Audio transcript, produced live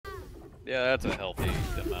Yeah, that's a healthy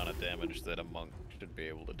amount of damage that a monk should be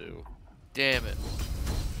able to do. Damn it.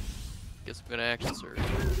 Guess I'm gonna action surge.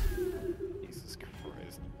 Jesus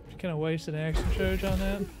Christ. You kind of wasted action surge on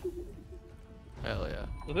that. Hell yeah.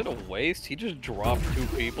 Was it a waste? He just dropped 2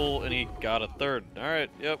 people and he got a 3rd. Alright,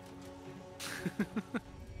 yep.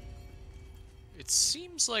 It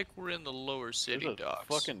seems like we're in the lower city There's a docks.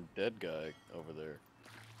 fucking dead guy over there.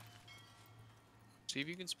 See if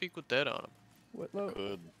you can speak with that on him. What? Look.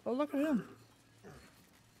 Good. Oh, look at him.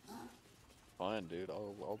 Fine, dude.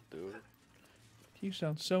 I'll do it. You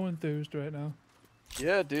sound so enthused right now.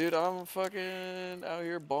 Yeah, dude. I'm fucking out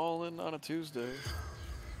here balling on a Tuesday.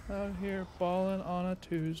 Out here balling on a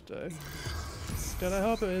Tuesday. God, I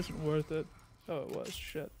hope it isn't worth it. Oh, it was.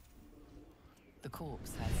 Shit. The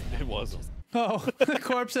corpse has It wasn't. Oh, the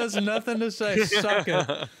corpse has nothing to say. Suck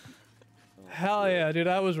it. Hell yeah, dude.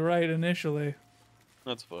 I was right initially.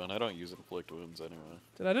 That's fine. I don't use inflict wounds anyway.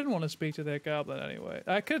 Dude, I didn't want to speak to that goblin anyway.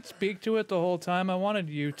 I could speak to it the whole time. I wanted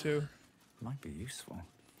you to. might be useful.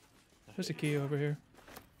 There's a key over here.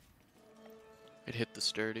 It hit the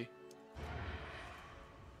sturdy.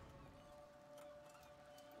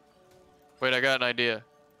 Wait, I got an idea.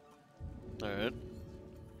 Alright.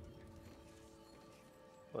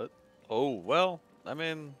 What? Oh, well, I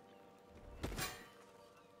mean...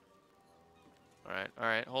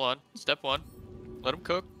 Alright, hold on. Step 1. Let him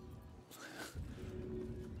cook.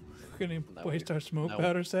 We're gonna No, waste our smoke no.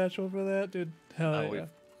 powder satchel for that, dude. Hell No, yeah.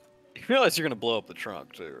 You realize you're gonna blow up the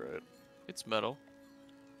trunk too, right? It's metal.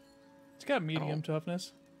 It's got medium Oh.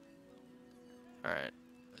 toughness. Alright.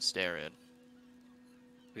 Stare in.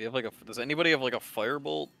 Do you have like a? Does anybody have like a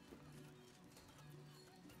firebolt?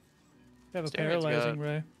 I have a Staring's paralyzing got-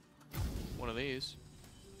 ray. One of these.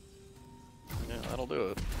 Yeah, that'll do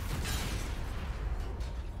it.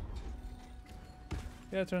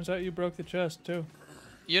 Yeah, it turns out you broke the chest too.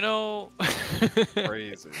 You know,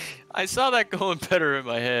 Crazy. I saw that going better in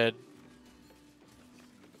my head.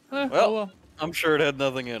 Eh, Well- oh well. I'm sure it had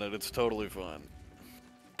nothing in it. It's totally fine.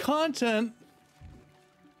 Content.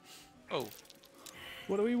 Oh,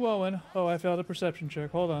 What are we woeing? Oh, I failed a perception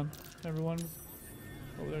check. Hold on, everyone.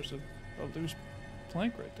 Oh, there's a loose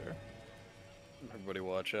plank right there. Everybody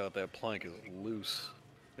watch out. That plank is loose.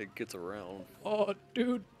 It gets around. Oh,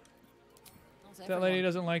 dude. That lady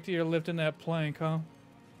doesn't like that you're lifting that plank, huh?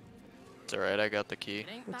 it's alright, I got the key.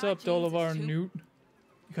 What's up, Dolavar Newt?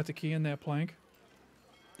 You got the key in that plank?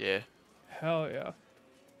 Yeah. Hell yeah.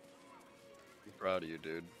 I'm proud of you,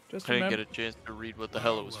 dude. Just I didn't remember. get a chance to read what the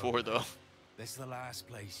hell it was for, though. This is the last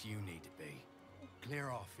place you need to be. Clear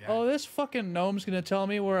off, yeah? Oh, this fucking gnome's gonna tell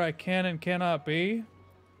me where I can and cannot be?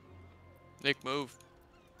 Nick, move.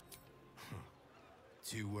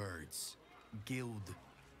 2 words. Guild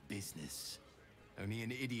business. Only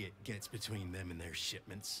an idiot gets between them and their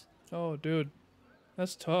shipments. Oh, dude.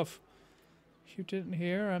 That's tough. You didn't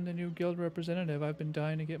hear? I'm the new guild representative. I've been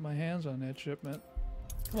dying to get my hands on that shipment.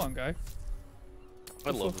 Come on, guy.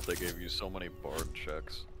 I love that they gave you so many bard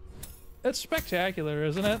checks. It's spectacular,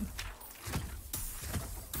 isn't it?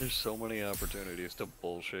 There's so many opportunities to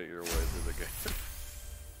bullshit your way through the game.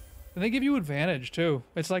 And they give you advantage, too.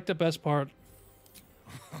 It's like the best part.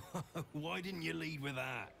 Why didn't you lead with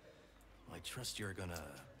that? I trust you're gonna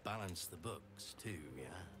balance the books too, yeah?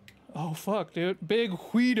 Oh, fuck, dude. Big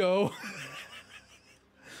Guido.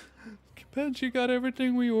 Bet you got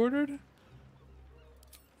everything we ordered?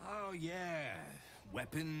 Oh yeah.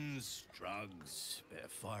 Weapons, drugs, bit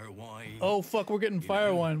of fire wine. Oh, fuck, we're getting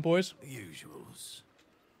fire wine, boys. The usuals.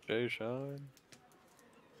 Jay Shine.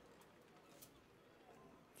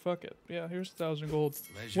 Fuck it. Yeah, here's 1,000 gold.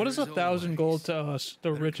 Pleasure What is as 1,000 gold always. to us,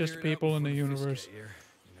 the Better richest clear it up people in the before fists universe? get here.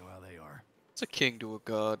 You know how they are. It's a king to a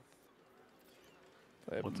god.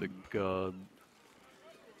 What's a god?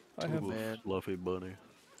 I have, Man. Fluffy bunny.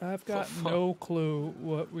 I've got no clue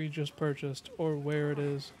what we just purchased or where it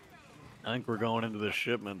is. I think we're going into this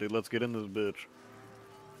shipment, dude. Let's get in this bitch.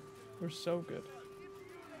 We're so good.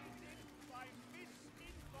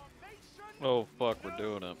 Oh fuck, we're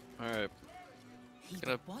doing it. Alright.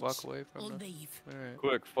 Gonna walk away from it. Alright.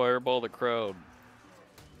 Quick, fireball the crowd.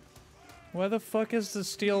 Why the fuck is the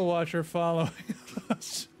Steel Watcher following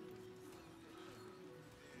us?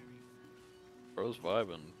 Bro's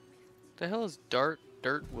vibing. The hell is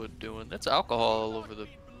Dirtwood doing? That's alcohol all over the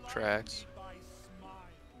tracks.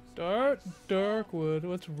 Darkwood.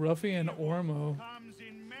 What's Ruffy and Ormo?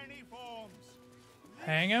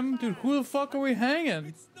 Hang him? Dude, who the fuck are we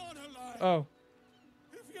hanging? Oh.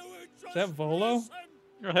 Is that Volo?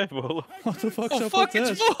 Right, Volo. What the fuck's Oh up fuck, with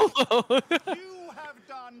it's this? Volo! You have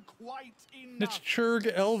done quite It's enough.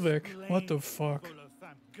 Churg Elvic. What the fuck? You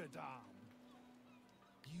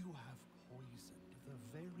have poisoned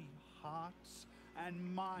the very hearts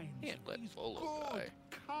and minds Can't of let these Volo good, die.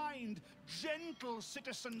 kind, gentle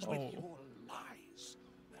citizens with Oh. your lies.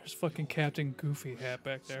 There's fucking Captain Goofy Hat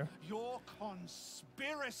back there. Your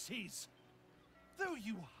conspiracies. Though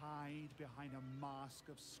you hide behind a mask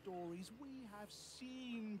of stories, we have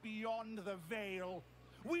seen beyond the veil.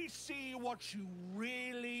 We see what you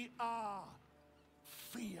really are.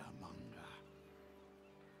 Fearmonger.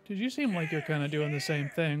 Dude, you seem like you're kind of doing the same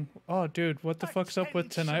thing. Oh, dude, what the fuck's up with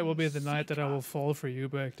tonight will be the night that I will fall for you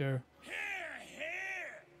back there. Here,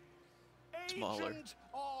 here. Smaller. Agent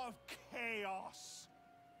of chaos.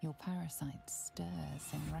 Your parasite stirs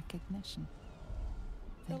in recognition.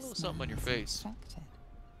 Got a little something on your face. Infected.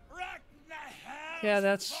 Yeah,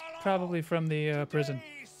 that's probably from the prison.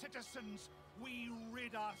 Today, citizens, we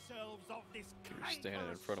rid ourselves of this You're standing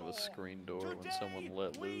in front of a canker screen door when Today, someone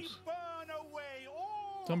let we loose. burn away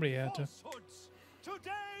all Somebody had to. falsehoods.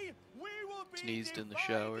 Today we will be Sneezed in the divided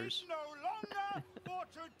showers. No longer, for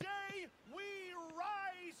today we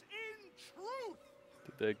rise in truth.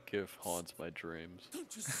 That gif haunts my dreams.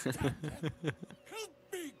 Don't you stand there. Help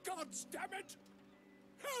me, goddammit!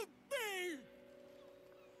 Help me!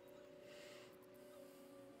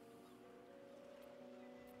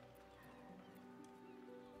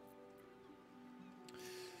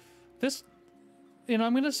 This, you know,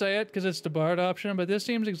 I'm gonna say it because it's the Bard option, but this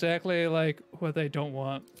seems exactly like what they don't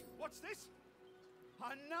want. What's this?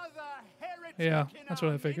 Another heretic. Yeah, in that's our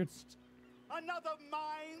what I figured. midst? Another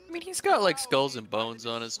mind. I mean, he's got like Now skulls and we try to bones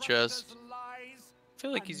on his disrupt chest. those lies. I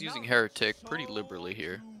feel like he's using Another heretic pretty soul liberally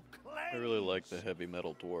here. to I really like the cleanse. heavy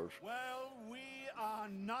metal dwarf. Well, we are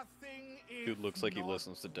nothing if Dude looks like he not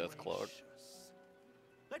listens to Death Clock. gracious.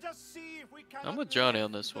 Let us see if we I'm cannot with Johnny lift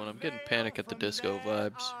on this the one. I'm getting veil Panic at the from Disco their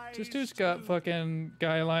vibes. This eyes dude's got too. fucking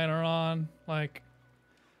guy liner on. Like,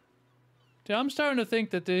 dude, I'm starting to think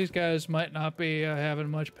that these guys might not be having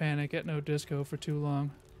much Panic at No Disco for too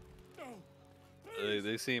long.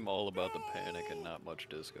 They seem all about the panic and not much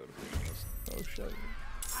disco, to be honest. Oh shit.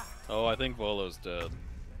 Oh, I think Volo's dead.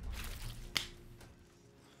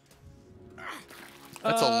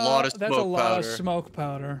 That's a lot of That's a smoke lot powder. of smoke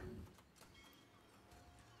powder.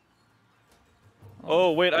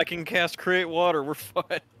 Oh, wait, I can cast Create Water. We're fine.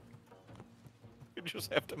 You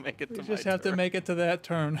just have to make it to You my just have to turn. make it to that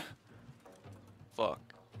turn. Fuck.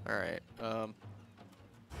 Alright, so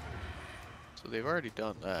they've already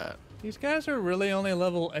done that. These guys are really only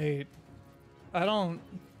level 8. I don't...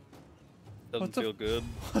 Doesn't what the- feel good.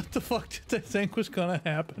 What the fuck did they think was gonna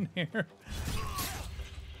happen here?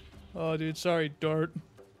 Oh, dude, sorry, Dart.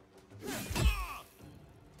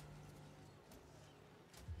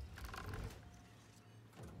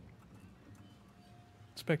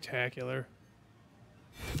 Spectacular.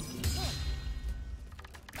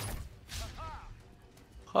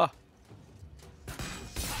 Huh.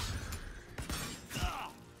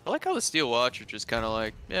 I like how the Steel Watcher just kind of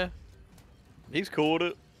like, yeah. He's cool with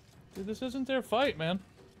it. Dude, this isn't their fight, man.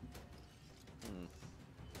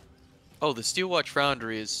 Oh, the Steel Watch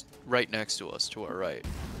Foundry is right next to us, to our right.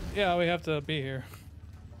 Yeah, we have to be here.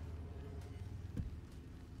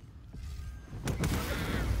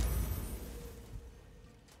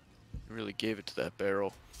 You really gave it to that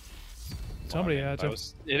barrel. Somebody had to.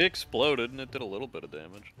 It exploded and it did a little bit of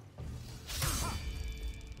damage.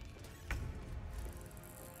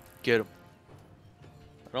 Get him.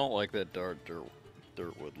 I don't like that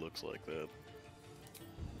Dirtwood looks like that.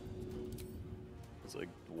 It's like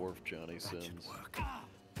dwarf Johnny Sins.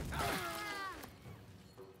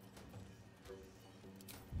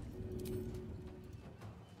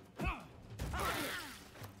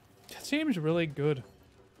 That seems really good.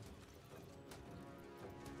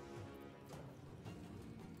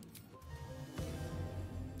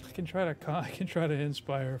 I can try to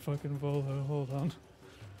inspire fucking Volo. Hold on.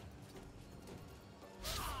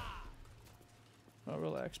 Oh,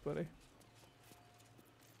 relax, buddy.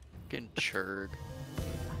 Getting churg.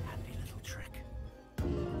 Handy little trick.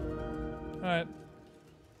 All right.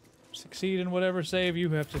 Succeed in whatever save you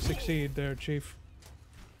have to succeed there, Chief.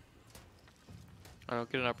 I don't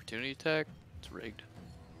get an opportunity attack. It's rigged.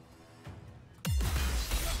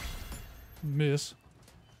 Miss.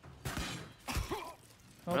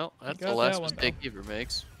 Oh, Well, you that's got the last that one, mistake he ever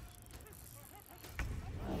makes.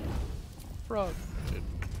 Frog.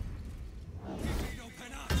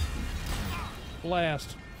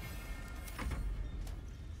 Blast.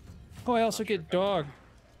 Oh, I also get dog.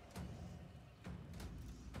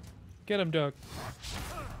 Get him, dog.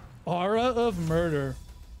 Aura of murder.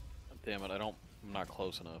 Damn it, I'm not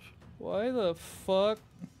close enough. Why the fuck?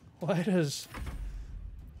 Why does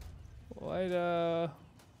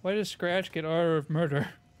Scratch get Aura of murder?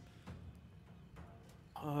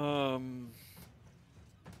 Oh,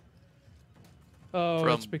 From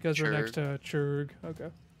it's because we're next Churg. to Churg. Okay.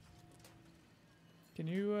 Can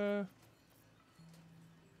you,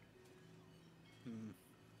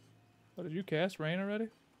 Oh, did you cast rain already?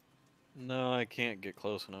 No, I can't get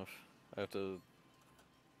close enough. I have to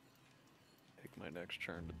take my next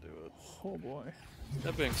turn to do it. Oh boy.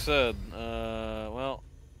 That being said, well,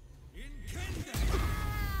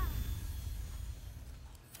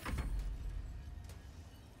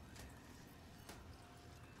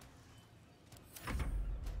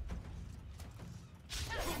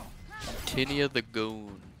 Tinia the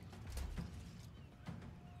Goon.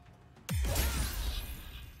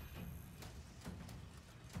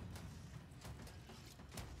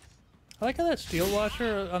 I like how that steel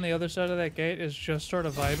watcher on the other side of that gate is just sort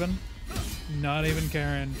of vibing. Not even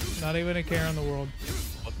caring. Not even a care in the world.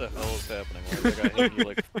 what the hell is happening? Why is that guy hitting you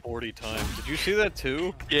like 40 times? Did you see that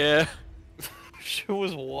too? Yeah. Shit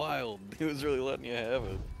was wild. He was really letting you have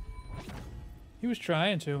it. He was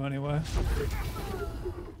trying to, anyway.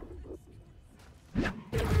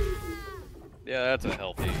 Yeah, that's a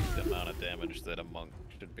healthy amount of damage that a monk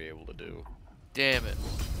should be able to do. Damn it.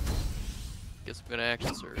 Guess I'm gonna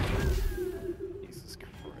action surge. Jesus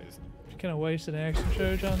Christ. Just kind of wasted action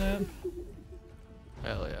charge on that.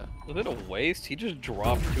 Hell yeah. Was it a waste? He just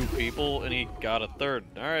dropped 2 people and he got a third.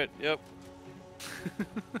 Alright, yep.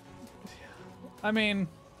 I mean,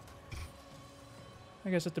 I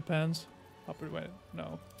guess it depends. Wait,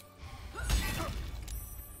 no.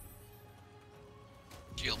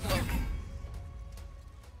 Shield blow.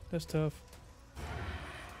 That's tough.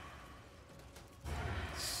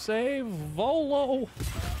 Save Volo!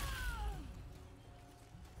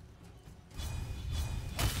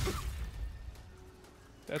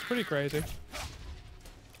 That's pretty crazy.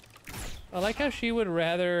 I like how she would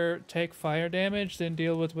rather take fire damage than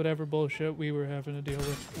deal with whatever bullshit we were having to deal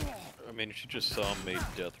with. I mean, she just saw me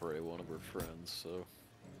death ray one of her friends, so.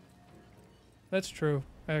 That's true,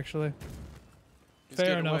 actually. He's Fair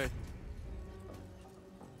getting enough. away.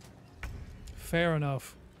 Fair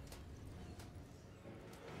enough.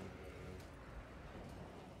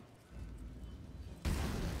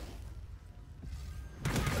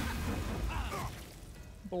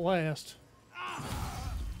 Blast.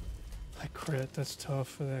 I crit, that's tough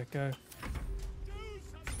for that guy.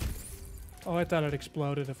 Oh, I thought it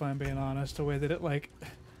exploded, if I'm being honest, the way that it, like,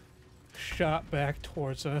 shot back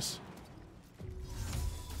towards us.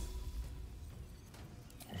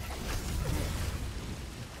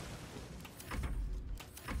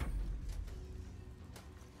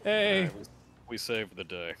 Hey! Alright, we saved the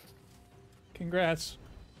day. Congrats.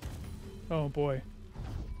 Oh boy.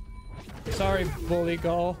 Sorry, Bully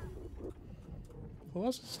Gull. Who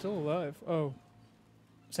else is still alive? Oh.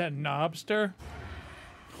 Is that Knobster?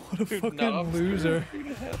 What a fucking Knobster. loser.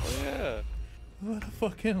 Hell yeah. What a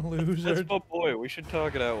fucking loser. That's my boy. We should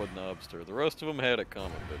talk it out with Knobster. The rest of them had it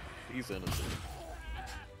coming, but he's innocent.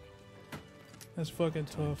 That's fucking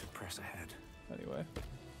tough. Press ahead. Anyway.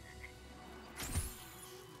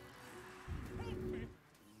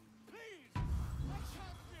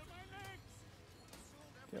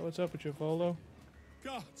 Yeah, what's up with you, Volo?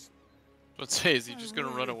 Gods, Let's say, is he just gonna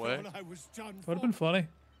run away? I was done Would have been funny.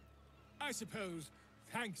 I suppose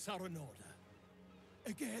thanks are in order.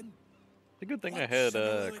 Again. The good thing I had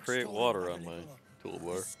create water on my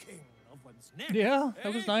toolbar. Yeah,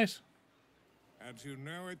 that was nice. And you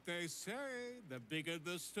know what they say, the bigger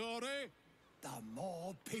the story, the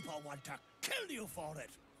more people want to kill you for it.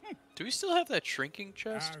 Do we still have that shrinking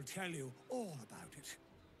chest? I'll tell you all about it.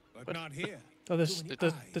 But not here. Oh, this Too many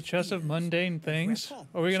the eyes, chest of ears, mundane and things? weapons.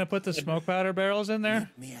 Are we gonna put the smoke powder barrels in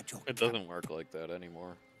there? Meet me at your It doesn't work like that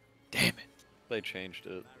anymore. Damn it. They changed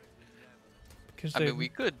it. Because I mean, we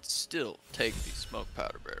could still take these smoke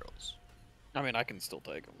powder barrels. I mean, I can still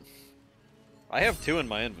take them. I have 2 in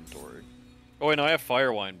my inventory. Oh wait, no, I have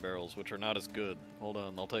fire wine barrels, which are not as good. Hold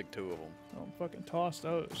on, I'll take 2 of them. Oh, fucking toss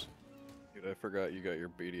those. Dude, I forgot you got your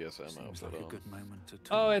BDSM Seems outfit like a on. good moment to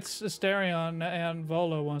talk. Oh, it's Asterion and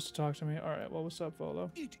Volo wants to talk to me. Alright, well, what's up, Volo?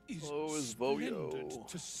 It is Oh, it's Voyo. splendid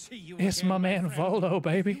to see you It's again, my man friend. Volo,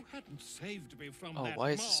 baby. You hadn't saved me from Oh, that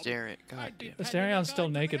why is mob. he staring? God I'd be damn. The heading Asterions a still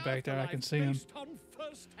guide to naked the back there, I can afterlife see him. based on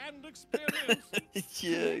first-hand experience.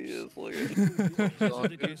 Yeah, he is. Look at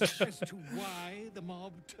Hazard a guess as to why the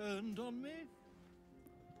mob turned on me?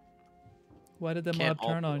 Why did the Can't mob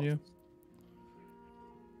turn all on be you?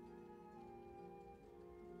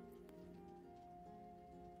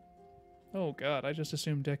 Oh god, I just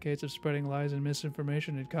assumed decades of spreading lies and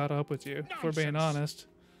misinformation had caught up with you, if we're being Nonsense.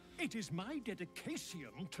 honest. It is my dedication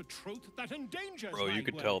to truth that endangers Bro, you my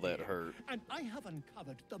could work tell that here, hurt. and I have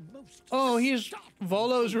uncovered the most. Oh,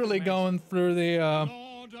 Volo's really going through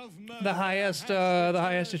the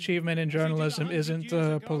highest achievement in journalism isn't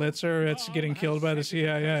Pulitzer, it's getting killed by the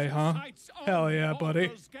CIA, huh? Hell yeah,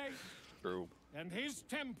 buddy. True. And his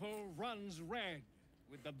temple runs red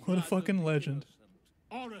with the What a blood fucking of legend.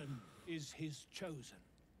 innocent. Oren is his chosen.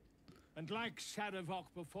 And like Shadowok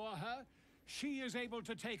before her, she is able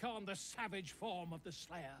to take on the savage form of the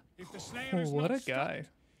Slayer. If the Slayer is What not a guy. stopped,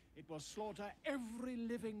 it will slaughter every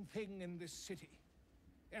living thing in this city.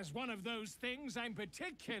 As one of those things, I'm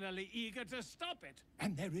particularly eager to stop it.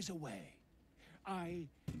 And there is a way. I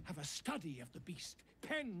have a study of the beast,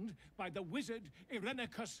 penned by the wizard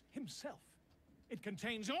Irenicus himself. It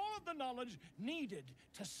contains all of the knowledge needed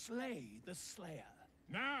to slay the Slayer.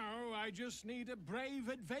 Now I just need a brave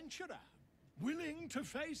adventurer, willing to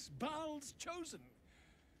face Baal's chosen,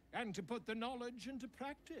 and to put the knowledge into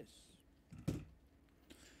practice.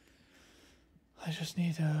 I just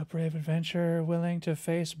need a brave adventurer willing to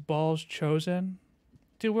face Baal's chosen.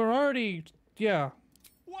 Dude, we're already... Yeah.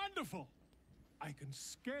 Wonderful! I can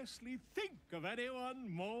scarcely think of anyone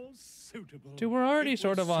more suitable. Dude, we're already It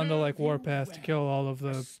sort will of on the, like, serve you warpath to well. kill all of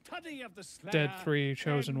A the study of the Slayer dead 3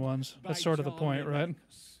 chosen penned ones. by That's sort of the John point, right?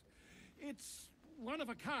 Irenicus. It's one of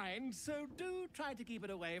a kind, so do try to keep it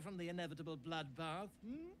away from the inevitable bloodbath.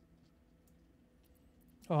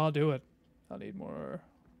 Oh, I'll do it. I'll need more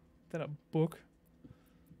than a book.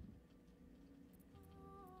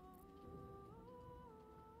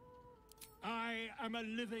 I am a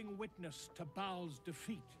living witness to Baal's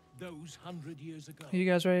defeat those 100 years ago. Are you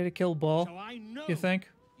guys ready to kill Baal? So I know You think?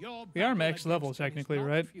 your We are battle max level, against him is technically, not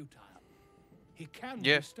right? futile. He can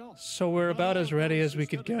Yeah. be stopped. So we're about as ready as we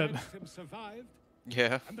could get. Survived,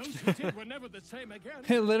 Yeah. and those who did were never the same again.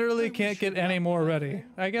 It literally I can't wish get you any luck, more my ready.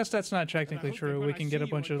 friend. I guess that's not And I technically hope that true. when We I can get a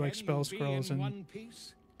see bunch you of like again, spell you'll be in scrolls and one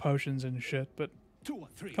piece, potions and shit, but 2 or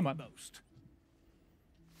 3 Come at on. most.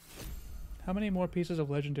 how many more pieces of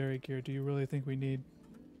legendary gear do you really think we need?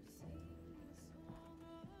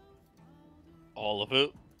 All of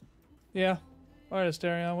it. Yeah. Alright,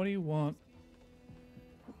 Asterion, what do you want?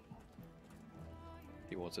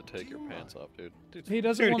 He wants to take your pants off, dude. He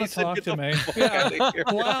doesn't Dude, want he to said, talk "Get to the me. fuck Yeah. outta here."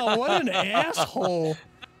 Wow, what an asshole.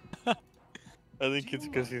 I think it's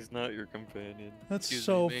because he's not your companion. That's Excuse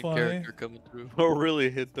so me, main funny. character coming through. Or really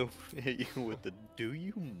hit you with the "Do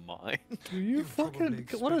you mind?" Do you fucking...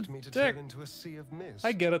 What a me to dick. turn into a sea of mist.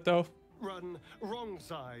 I get it, though. Run wrong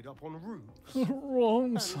side up on roofs. Wrong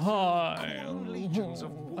and side. call legions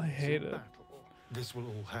of I wolves hate in it. battle. This will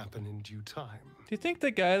all happen in due time. Do you think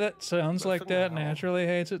the guy that sounds But like for that now- naturally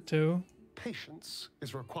hates it too? Patience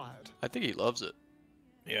is required. I think he loves it.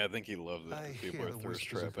 Yeah, I think he loves it. I People hear are the thirst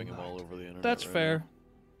whispers of trapping him all night. over the internet. That's right fair. now.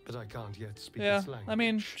 But I can't yet speak Yeah, its language. I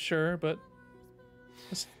mean, sure, but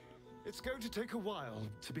It's going to take a while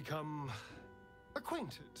to become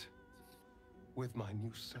acquainted with my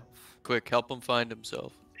new self. Quick, help him find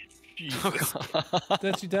himself. Jesus.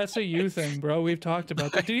 that's a you thing, bro. We've talked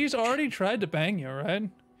about that. Dude, he's already tried to bang you, right?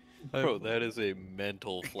 Bro, that is a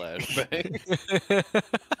mental flashback.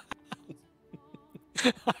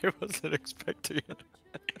 I wasn't expecting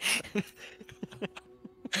it.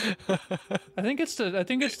 I think it's the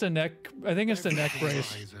neck neck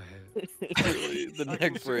brace. Eyes ahead. Really, the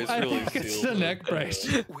neck brace I really think it's seals the it. neck brace.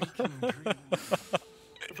 Waking dreams.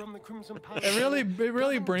 From the Crimson Palace. It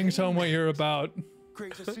really brings home what you're about.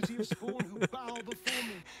 Greater city of spawn who bow before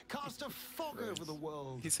me. Cast a fog over the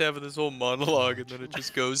world. He's having this whole monologue and then it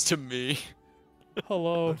just goes to me.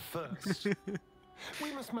 Hello. But first,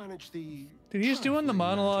 we must manage the. Dude, he's doing the trifling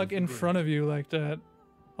matter monologue of in the front of you like that.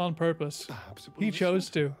 On purpose. Perhaps it will He chose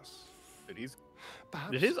listen to. us. Did his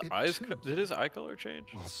Perhaps did his it eyes too did his eye color change?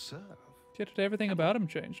 will serve. Dude, everything about him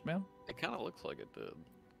changed, man. It kind of looks like it did.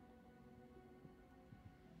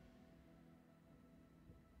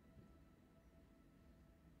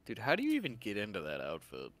 Dude, how do you even get into that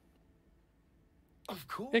outfit? Of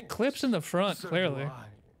course. It clips in the front, So do clearly. I.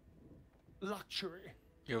 Luxury.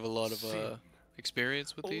 You have a lot of Sin.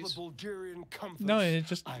 experience with All these? the Baldurian comforts. No, it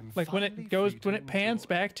just I'm like when finally it goes free to when it pans enjoy.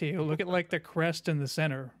 back to you, look at like the crest in the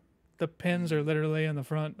center. The pins are literally in the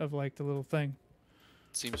front of like the little thing.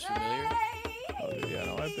 Seems familiar. Oh, yeah,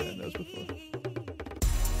 no, I've been in those before.